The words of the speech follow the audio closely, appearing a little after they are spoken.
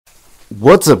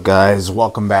What's up, guys?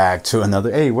 Welcome back to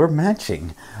another. Hey, we're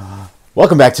matching.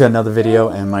 Welcome back to another video,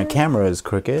 and my camera is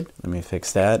crooked. Let me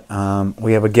fix that.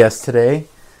 We have a guest today,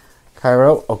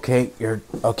 Cairo. Okay, you're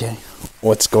okay.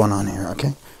 What's going on here?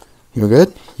 Okay, you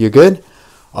good? You good?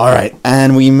 All right.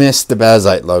 And we missed the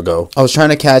Bazzite logo. I was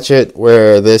trying to catch it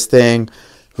where this thing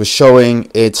was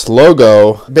showing its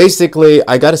logo. Basically,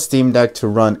 I got a Steam Deck to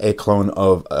run a clone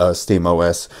of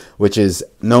SteamOS, which is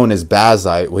known as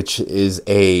Bazzite, which is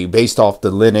based off the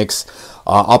Linux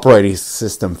operating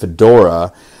system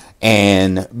Fedora.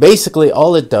 And basically,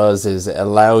 all it does is it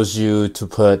allows you to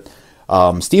put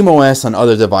SteamOS on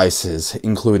other devices,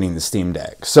 including the Steam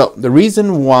Deck. So the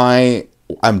reason why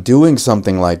I'm doing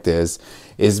something like this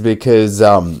is because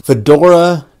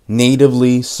Fedora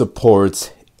natively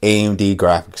supports AMD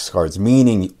graphics cards,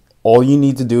 meaning all you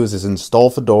need to do is install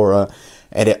Fedora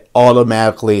and it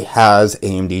automatically has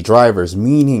AMD drivers,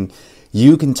 meaning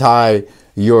you can tie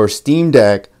your Steam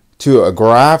Deck to a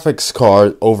graphics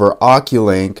card over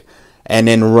Oculink and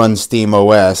then run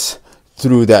SteamOS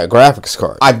through that graphics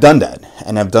card. I've done that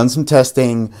and I've done some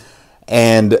testing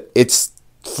and it's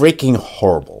freaking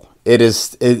horrible.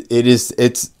 It's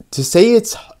to say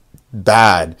it's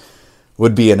bad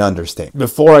would be an understatement.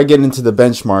 Before I get into the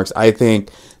benchmarks, I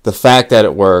think the fact that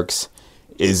it works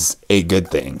is a good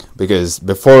thing, because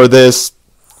before this,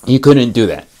 you couldn't do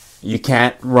that. You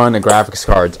can't run a graphics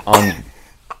card on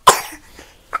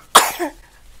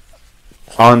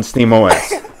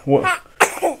SteamOS.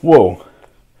 Whoa,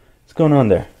 what's going on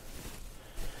there?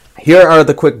 Here are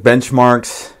the quick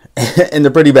benchmarks. And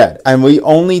they're pretty bad. And we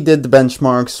only did the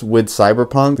benchmarks with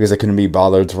Cyberpunk because I couldn't be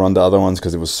bothered to run the other ones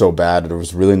because it was so bad. There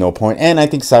was really no point. And I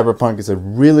think Cyberpunk is a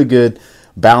really good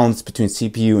balance between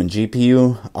CPU and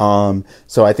GPU.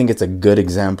 So I think it's a good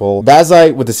example.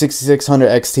 Bazzite with the 6600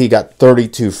 XT got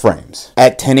 32 frames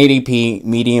at 1080p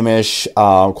medium-ish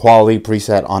quality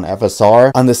preset on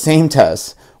FSR. On the same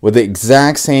test with the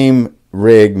exact same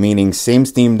rig, meaning same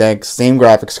Steam Deck, same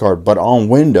graphics card, but on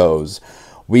Windows,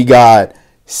 we got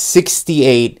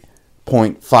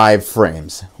 68.5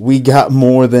 frames. We got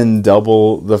more than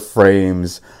double the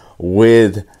frames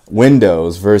with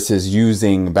Windows versus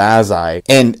using Bazzite.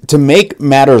 And to make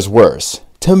matters worse,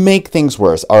 to make things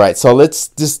worse, all right, so let's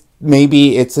just,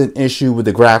 maybe it's an issue with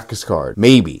the graphics card,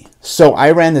 maybe. So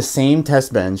I ran the same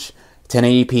test bench,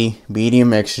 1080p, medium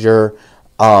mixture,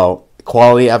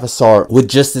 quality FSR with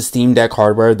just the Steam Deck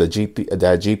hardware, the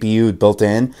GPU built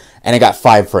in, and I got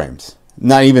 5 frames.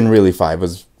 Not even really 5. It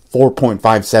was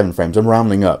 4.57 frames. I'm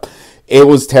rounding up. It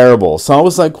was terrible. So I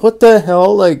was like, what the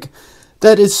hell? Like,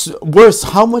 that is worse.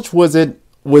 How much was it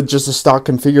with just a stock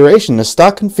configuration? The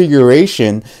stock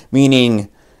configuration, meaning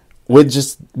with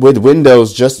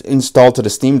Windows just installed to the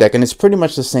Steam Deck, and it's pretty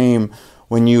much the same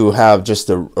when you have just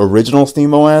the original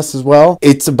SteamOS as well.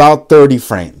 It's about 30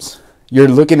 frames. You're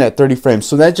looking at 30 frames.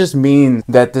 So that just means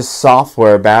that this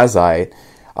software, Bazzite,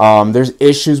 there's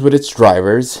issues with its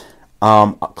drivers.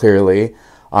 Clearly.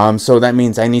 So that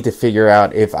means I need to figure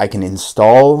out if I can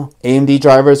install AMD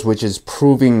drivers, which is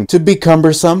proving to be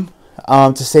cumbersome,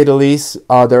 to say the least.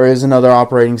 There is another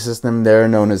operating system there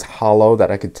known as Hollow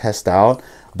that I could test out,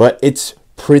 but it's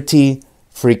pretty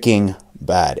freaking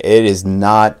bad. It is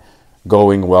not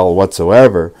going well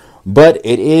whatsoever, but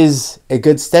it is a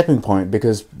good stepping point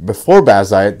because before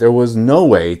Bazzite, there was no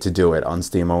way to do it on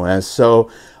SteamOS. So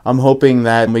I'm hoping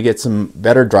that we get some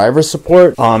better driver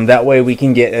support. That way we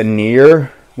can get a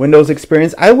near Windows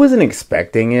experience. I wasn't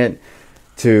expecting it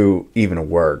to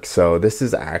even work, so this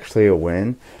is actually a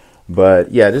win. But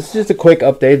yeah, this is just a quick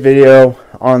update video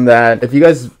on that. If you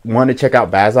guys want to check out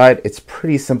Bazzite, it's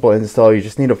pretty simple install. You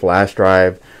just need a flash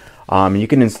drive. You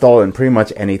can install it in pretty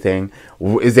much anything.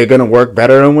 Is it going to work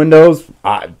better on Windows?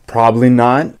 Probably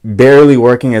not. Barely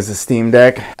working as a Steam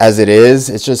Deck as it is.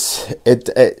 It's just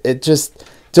it just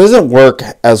doesn't work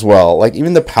as well. Like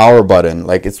even the power button,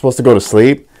 like it's supposed to go to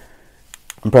sleep.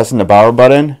 I'm pressing the power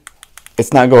button,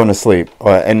 it's not going to sleep,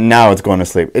 and now it's going to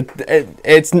sleep.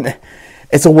 It's a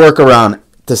workaround,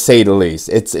 to say the least.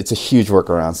 It's a huge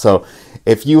workaround. So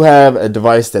if you have a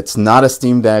device that's not a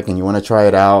Steam Deck and you want to try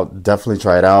it out, definitely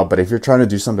try it out. But if you're trying to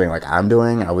do something like I'm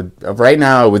doing, I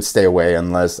would stay away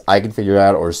unless I can figure it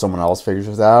out or someone else figures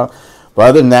it out. But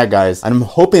other than that, guys, I'm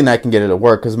hoping I can get it to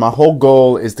work because my whole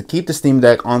goal is to keep the Steam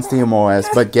Deck on SteamOS,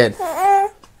 but get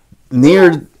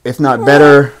near, if not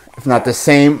better, if not the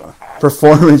same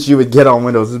performance you would get on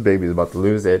Windows. This baby's about to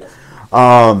lose it.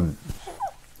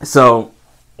 So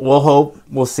we'll hope.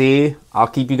 We'll see. I'll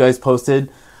keep you guys posted.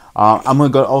 I'm going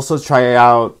to go also try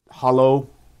out Hollow,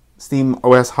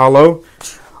 SteamOS Hollow,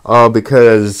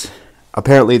 because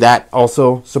apparently that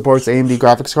also supports AMD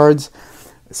graphics cards.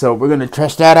 So we're going to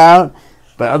trash that out.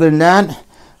 But other than that,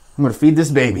 I'm going to feed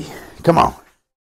this baby. Come on.